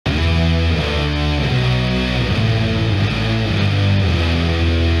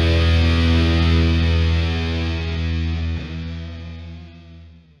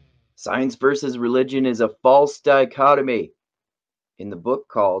Science versus religion is a false dichotomy. In the book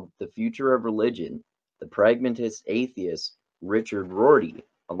called The Future of Religion, the pragmatist atheist Richard Rorty,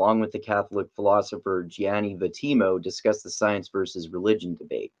 along with the Catholic philosopher Gianni Vattimo, discuss the science versus religion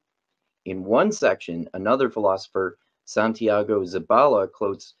debate. In one section, another philosopher, Santiago Zabala,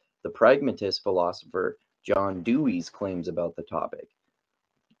 quotes the pragmatist philosopher John Dewey's claims about the topic.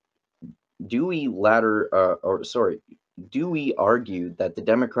 Dewey argued that the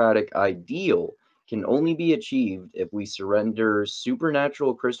democratic ideal can only be achieved if we surrender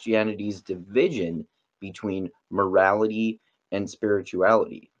supernatural Christianity's division between morality and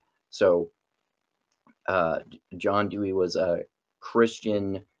spirituality. So, John Dewey was a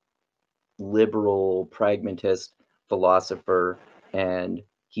Christian liberal pragmatist philosopher, and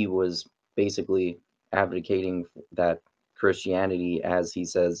he was basically advocating that Christianity, as he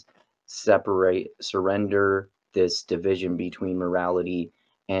says, surrender this division between morality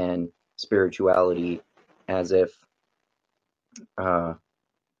and spirituality, as if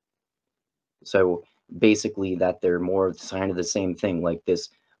so basically that they're more of the sign of the same thing, like this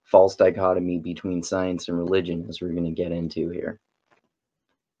false dichotomy between science and religion, as we're going to get into here.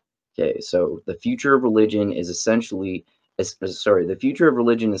 Okay, so the future of religion is essentially, the future of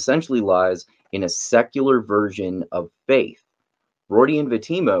religion essentially lies in a secular version of faith. Rorty and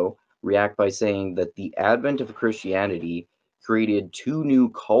Vattimo react by saying that the advent of Christianity created two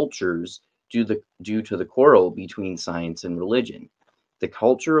new cultures due to the quarrel between science and religion. The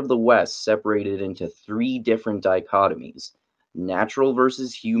culture of the West separated into three different dichotomies: natural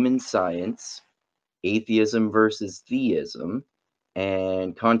versus human science, atheism versus theism,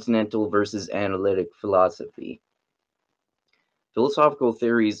 and continental versus analytic philosophy. Philosophical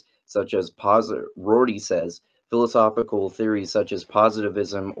theories such as Rorty says, philosophical theories such as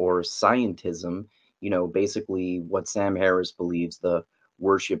positivism or scientism, basically what Sam Harris believes, the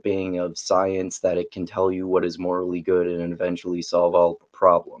worshipping of science, that it can tell you what is morally good and eventually solve all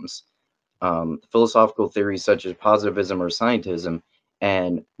problems. Philosophical theories such as positivism or scientism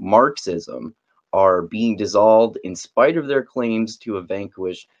and Marxism are being dissolved in spite of their claims to have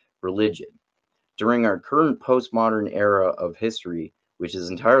vanquished religion. During our current postmodern era of history, which is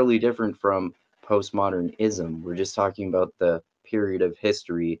entirely different from postmodernism, we're just talking about the period of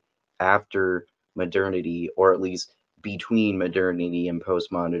history after modernity, or at least between modernity and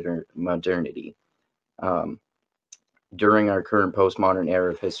postmodernity. During our current postmodern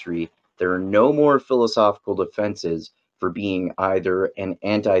era of history, there are no more philosophical defenses for being either an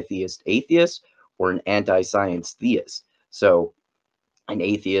anti-theist atheist or an anti-science theist. So an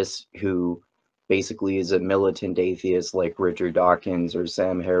atheist who basically is a militant atheist like Richard Dawkins or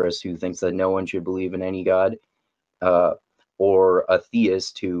Sam Harris, who thinks that no one should believe in any god, or a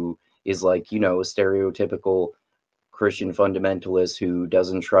theist who is like, a stereotypical Christian fundamentalist who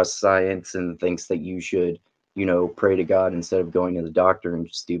doesn't trust science and thinks that you should, pray to God instead of going to the doctor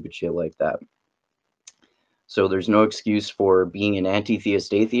and stupid shit like that. So there's no excuse for being an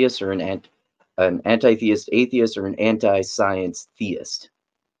anti-theist atheist or an anti-theist atheist or an anti-science theist.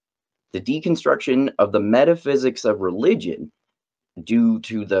 The deconstruction of the metaphysics of religion due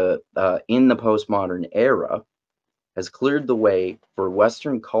to in the postmodern era has cleared the way for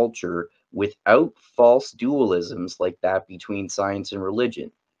Western culture without false dualisms like that between science and religion.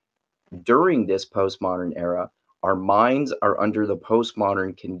 During this postmodern era, our minds are under the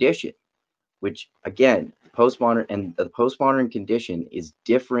postmodern condition, which again, the postmodern condition is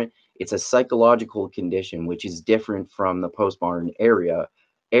different. It's a psychological condition, which is different from the postmodern era,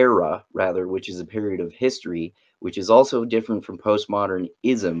 which is a period of history, which is also different from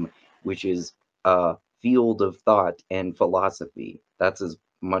postmodernism, which is a field of thought and philosophy. That's as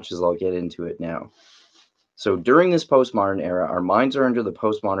much as I'll get into it now. So during this postmodern era, our minds are under the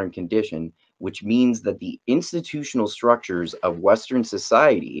postmodern condition, which means that the institutional structures of Western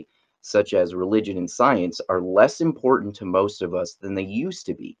society, such as religion and science, are less important to most of us than they used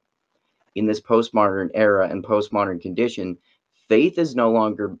to be. In this postmodern era and postmodern condition, faith is no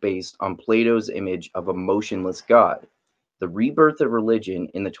longer based on Plato's image of a motionless God. The rebirth of religion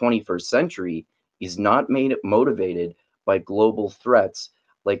in the 21st century is not motivated by global threats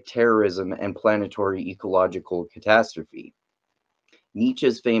like terrorism and planetary ecological catastrophe.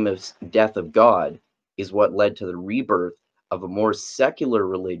 Nietzsche's famous Death of God is what led to the rebirth of a more secular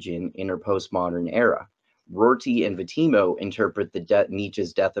religion in our postmodern era. Rorty and Vattimo interpret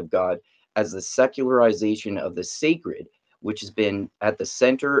Nietzsche's Death of God as the secularization of the sacred, which has been at the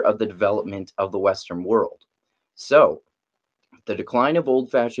center of the development of the Western world. So, the decline of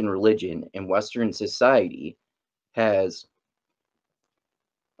old-fashioned religion in Western society has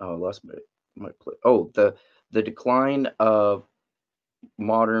the decline of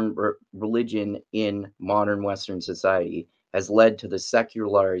modern religion in modern Western society has led to the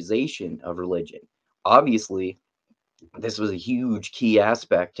secularization of religion. Obviously, this was a huge key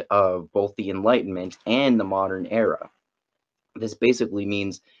aspect of both the Enlightenment and the modern era. This basically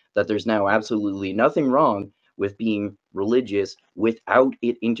means that there's now absolutely nothing wrong with being religious without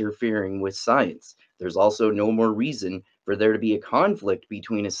it interfering with science. There's also no more reason for there to be a conflict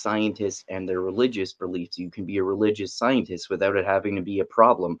between a scientist and their religious beliefs. You can be a religious scientist without it having to be a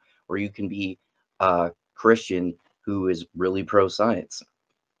problem, or you can be a Christian who is really pro science.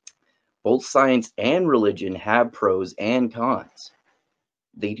 Both science and religion have pros and cons.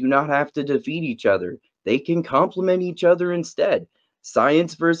 They do not have to defeat each other. They can complement each other instead.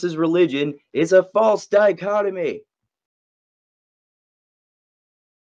 Science versus religion is a false dichotomy.